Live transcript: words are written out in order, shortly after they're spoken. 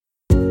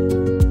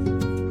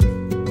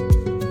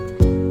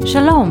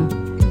Shalom,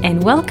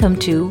 and welcome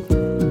to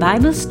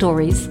Bible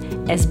Stories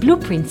as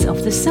Blueprints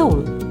of the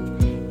Soul,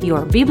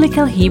 your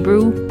Biblical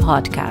Hebrew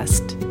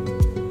podcast.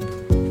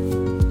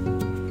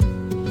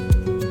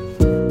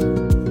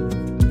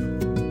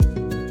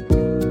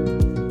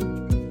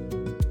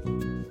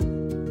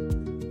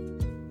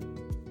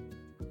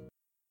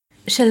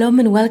 Shalom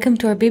and welcome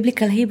to our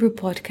Biblical Hebrew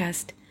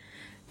podcast.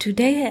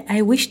 Today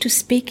I wish to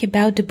speak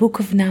about the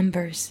book of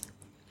Numbers.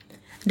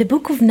 The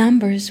book of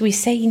Numbers we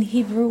say in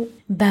Hebrew,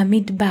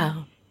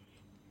 Bamidbar.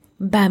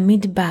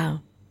 Bamidbar.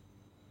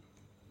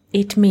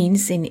 It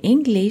means in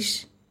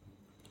English,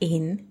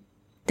 in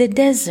the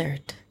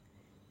desert.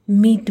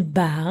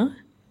 Midbar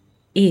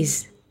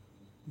is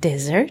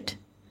desert.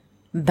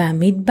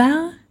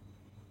 Bamidbar,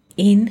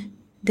 in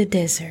the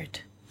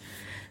desert.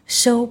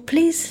 So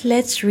please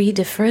let's read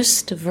the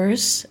first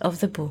verse of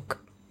the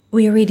book.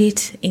 We read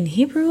it in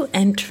Hebrew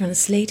and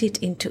translate it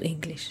into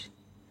English.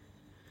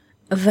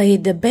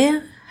 וידבר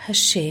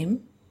השם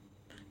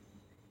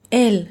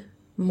אל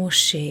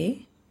משה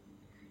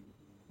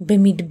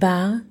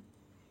במדבר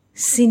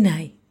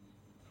סיני.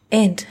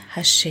 And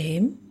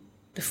Hashem,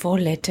 the four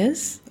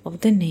letters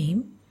of the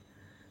name,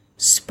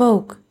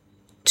 spoke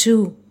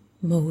to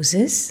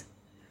Moses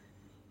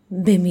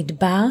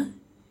במדבר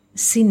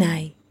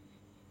סיני,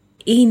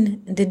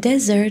 in the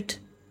desert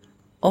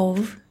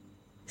of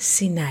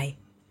Sinai.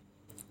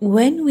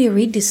 When we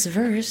read this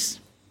verse,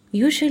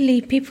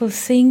 usually people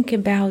think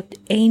about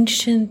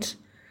ancient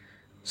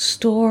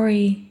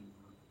story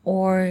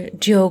or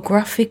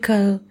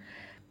geographical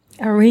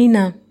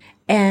arena,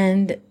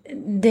 and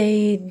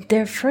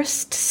their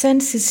first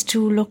sense is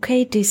to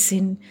locate this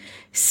in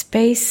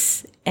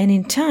space and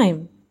in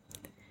time.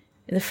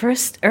 The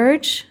first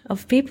urge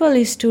of people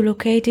is to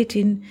locate it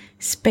in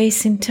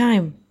space and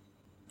time,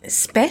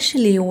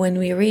 especially when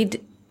we read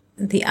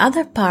the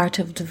other part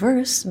of the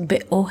verse,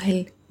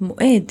 Be'ohel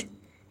Moed,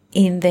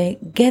 in the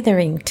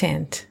gathering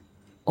tent.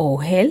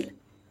 Ohel,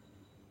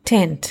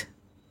 tent.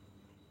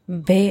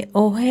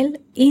 Be'ohel,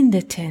 in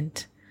the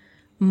tent.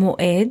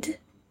 Moed,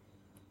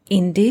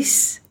 in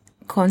this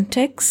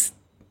context,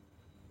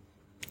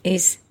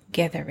 is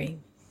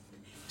gathering.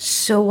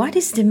 So what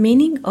is the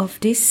meaning of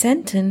this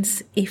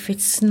sentence if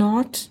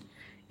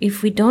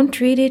we don't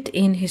read it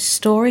in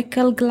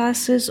historical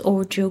glasses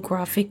or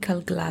geographical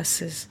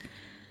glasses?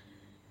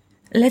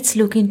 Let's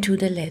look into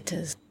the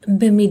letters.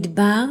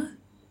 Bemidbar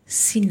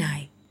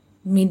Sinai.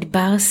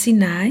 Midbar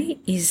Sinai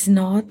is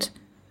not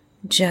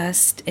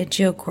just a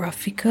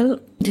geographical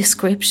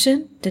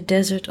description, the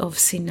desert of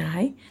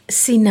Sinai.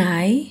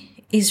 Sinai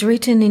is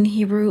written in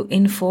Hebrew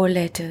in four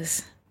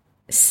letters.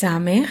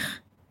 Samech,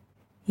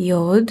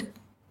 Yod,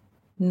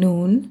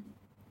 Nun,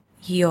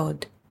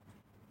 Yod.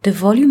 The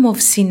volume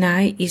of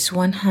Sinai is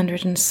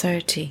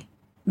 130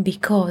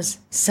 because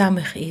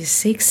Samech is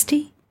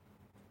 60,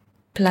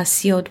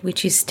 plus Yod,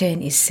 which is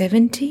 10, is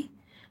 70,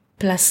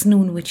 plus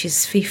Nun, which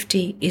is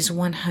 50, is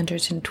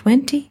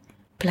 120,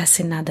 plus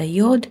another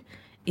Yod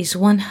is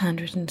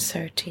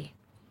 130.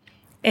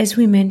 As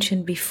we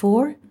mentioned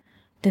before,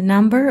 the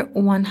number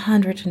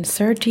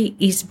 130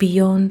 is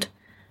beyond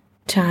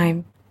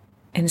time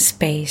and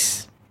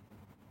space,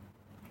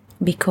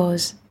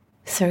 because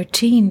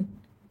 13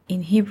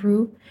 in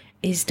Hebrew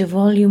is the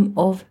volume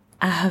of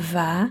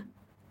Ahava,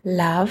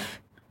 love,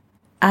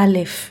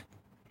 Aleph,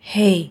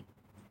 Hey,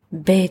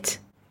 Bet,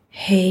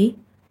 Hey.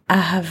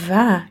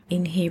 Ahava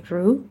in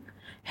Hebrew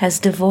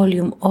has the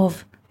volume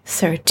of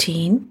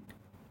 13,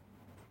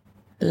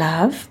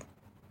 love.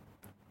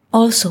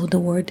 Also the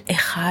word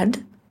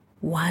Echad,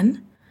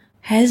 one,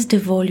 has the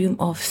volume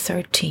of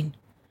 13.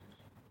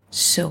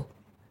 So,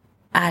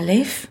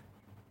 Aleph,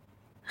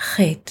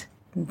 Chet,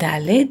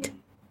 Daled,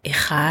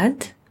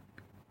 Echad.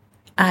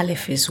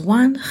 Aleph is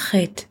 1,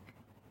 Chet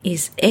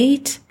is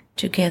 8,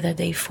 together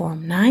they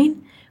form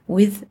 9,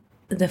 with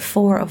the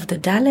 4 of the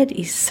Daled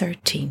is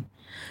 13.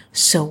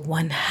 So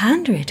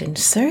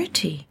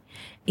 130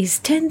 is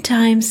 10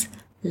 times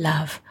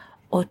love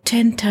or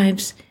 10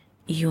 times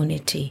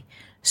unity.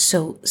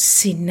 So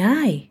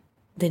Sinai,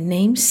 the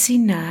name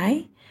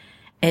Sinai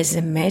as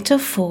a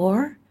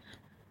metaphor,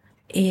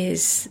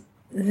 is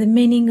the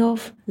meaning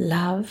of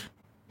love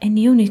and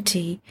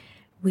unity,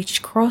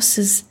 which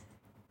crosses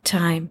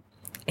time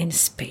and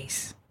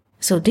space.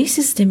 So this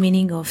is the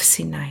meaning of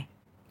Sinai.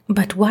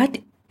 But what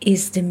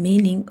is the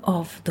meaning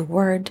of the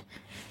word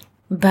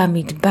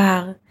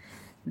Bamidbar,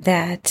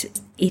 that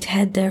it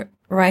had the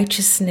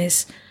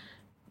righteousness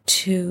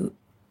to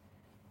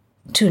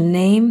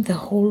name the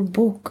whole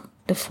book,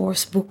 the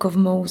fourth book of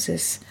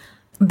Moses,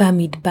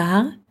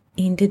 Bamidbar,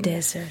 in the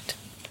desert?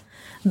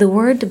 The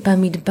word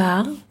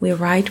Bamidbar we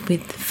write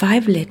with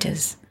 5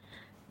 letters,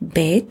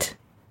 Bet,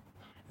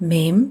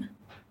 Mem,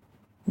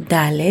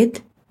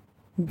 Daled,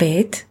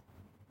 Bet,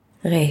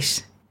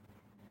 Resh.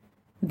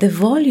 The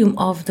volume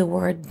of the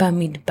word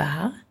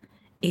Bamidbar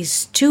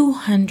is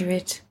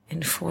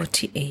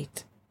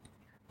 248.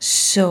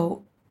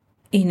 So,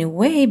 in a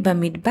way,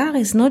 Bamidbar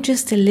is not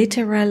just a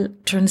literal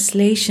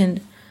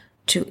translation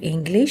to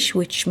English,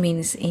 which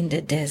means in the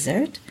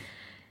desert.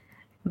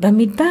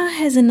 Bamidbar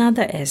has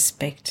another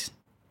aspect.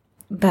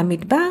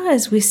 Bamidbar,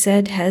 as we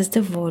said, has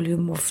the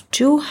volume of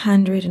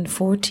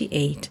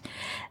 248,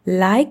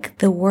 like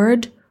the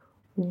word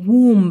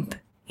womb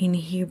in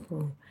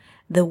Hebrew.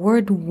 The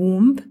word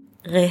womb,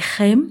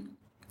 rechem,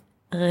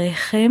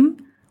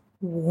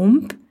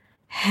 womb,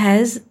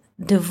 has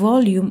the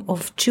volume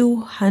of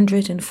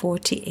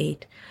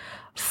 248.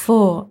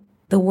 For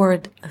the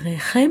word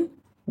rechem,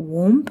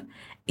 womb,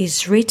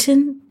 is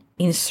written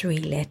in 3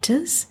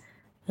 letters,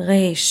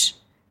 resh,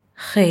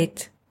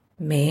 chet,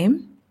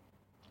 mem.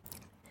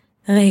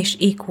 Resh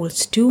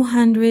equals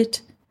 200,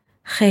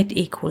 chet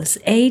equals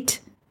 8.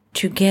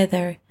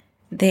 Together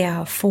they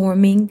are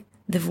forming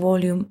the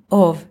volume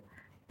of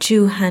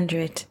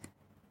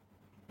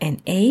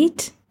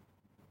 208,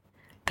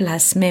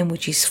 plus mem,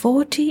 which is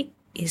 40,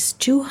 is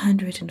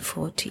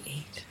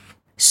 248.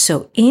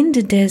 So in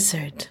the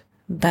desert,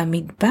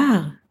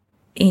 Bamidbar,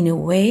 in a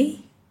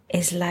way,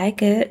 is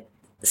like a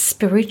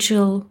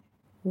spiritual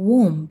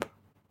womb.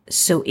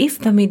 So if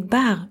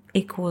Bamidbar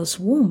equals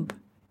womb,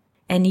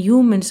 and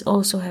humans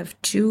also have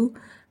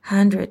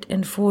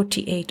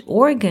 248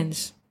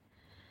 organs,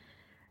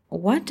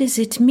 what does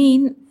it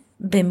mean,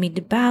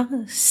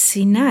 Bamidbar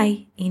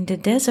Sinai, in the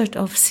desert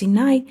of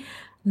Sinai,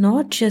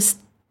 not just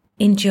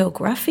in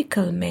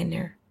geographical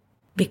manner?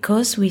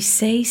 Because we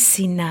say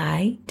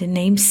Sinai, the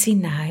name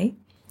Sinai,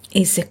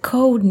 is a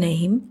code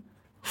name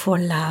for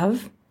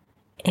love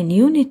and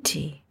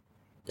unity.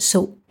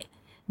 So,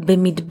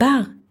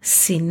 Bamidbar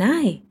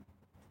Sinai,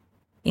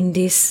 in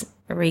this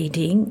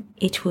reading,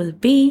 it will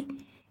be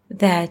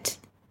that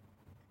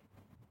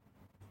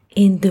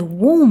in the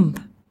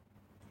womb,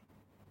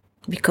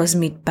 because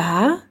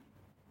Midbar,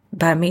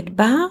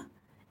 Bamidbar,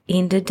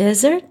 in the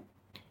desert,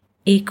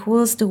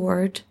 equals the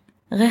word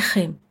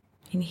Rechem,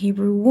 in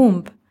Hebrew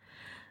womb.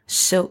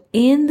 So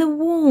in the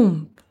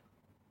womb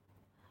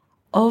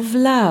of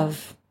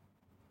love,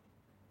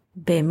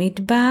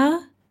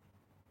 Bamidbar,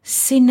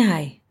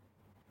 Sinai.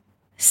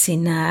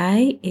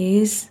 Sinai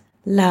is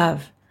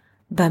love.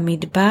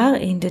 Bamidbar,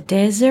 in the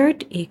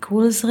desert,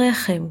 equals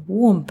Rechem,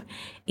 womb.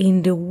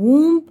 In the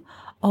womb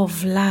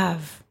of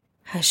love,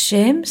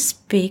 Hashem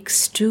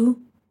speaks to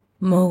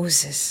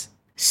Moses.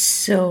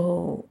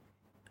 So,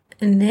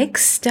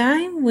 next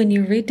time when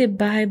you read the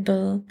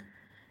Bible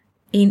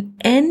in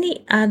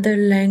any other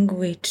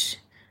language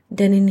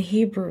than in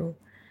Hebrew,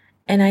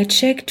 and I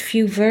checked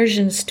few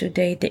versions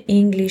today, the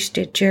English,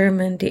 the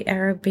German, the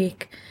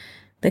Arabic,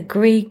 the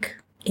Greek.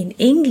 In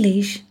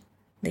English,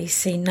 they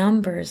say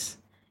numbers.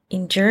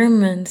 In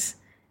Germans,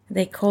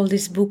 they call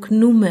this book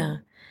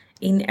Numer.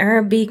 In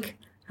Arabic,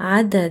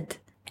 Adad.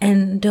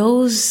 And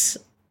those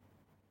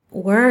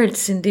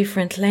words in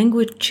different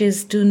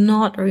languages do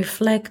not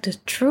reflect the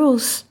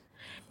truth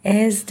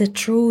as the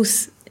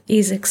truth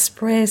is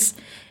expressed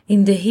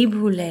in the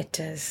Hebrew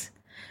letters.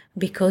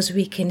 Because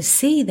we can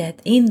see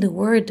that in the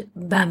word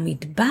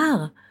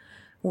Bamidbar,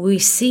 we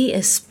see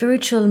a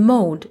spiritual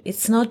mode.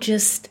 It's not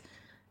just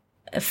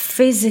a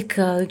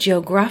physical,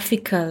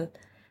 geographical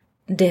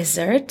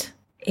desert.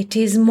 It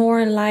is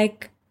more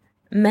like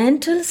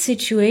mental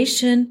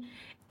situation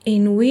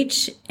in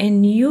which a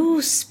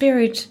new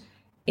spirit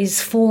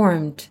is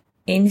formed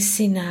in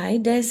Sinai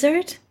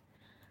desert,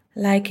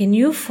 like a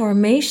new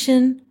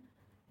formation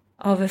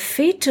of a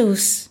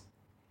fetus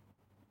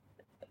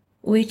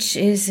which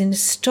is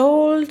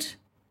installed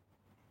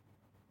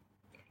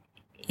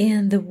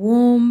in the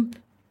womb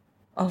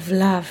of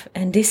love,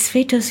 and this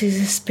fetus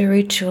is a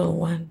spiritual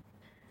one.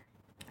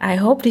 I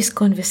hope this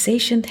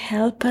conversation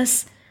helps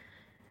us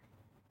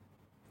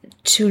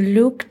to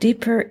look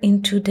deeper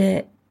into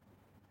the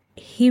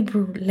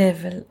Hebrew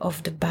level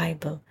of the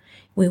Bible.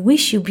 We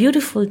wish you a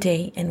beautiful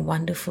day and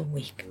wonderful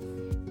week.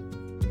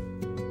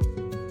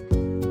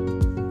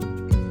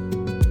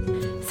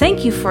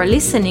 Thank you for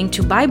listening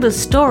to Bible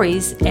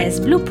Stories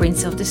as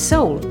Blueprints of the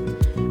Soul.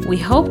 We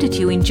hope that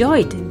you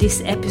enjoyed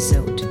this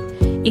episode.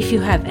 If you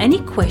have any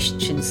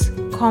questions,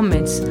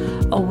 comments,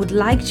 or would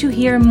like to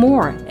hear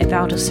more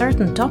about a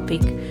certain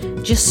topic,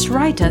 just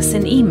write us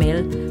an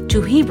email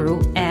to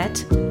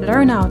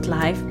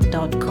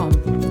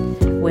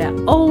hebrew@learnoutlive.com. We are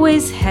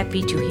always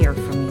happy to hear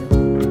from you.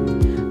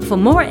 For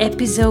more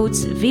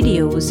episodes,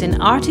 videos, and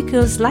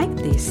articles like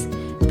this,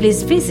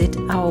 please visit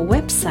our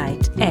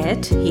website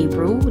at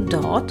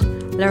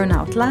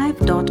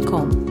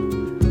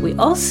hebrew.learnoutlive.com. We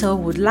also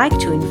would like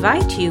to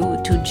invite you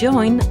to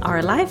join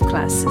our live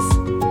classes.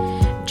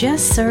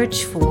 Just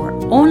search for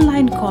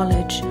Online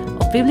College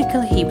of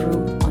Biblical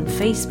Hebrew on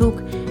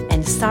Facebook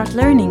and start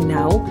learning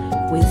now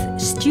with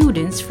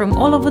students from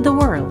all over the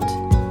world.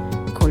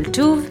 Kol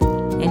Tuv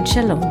and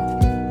Shalom.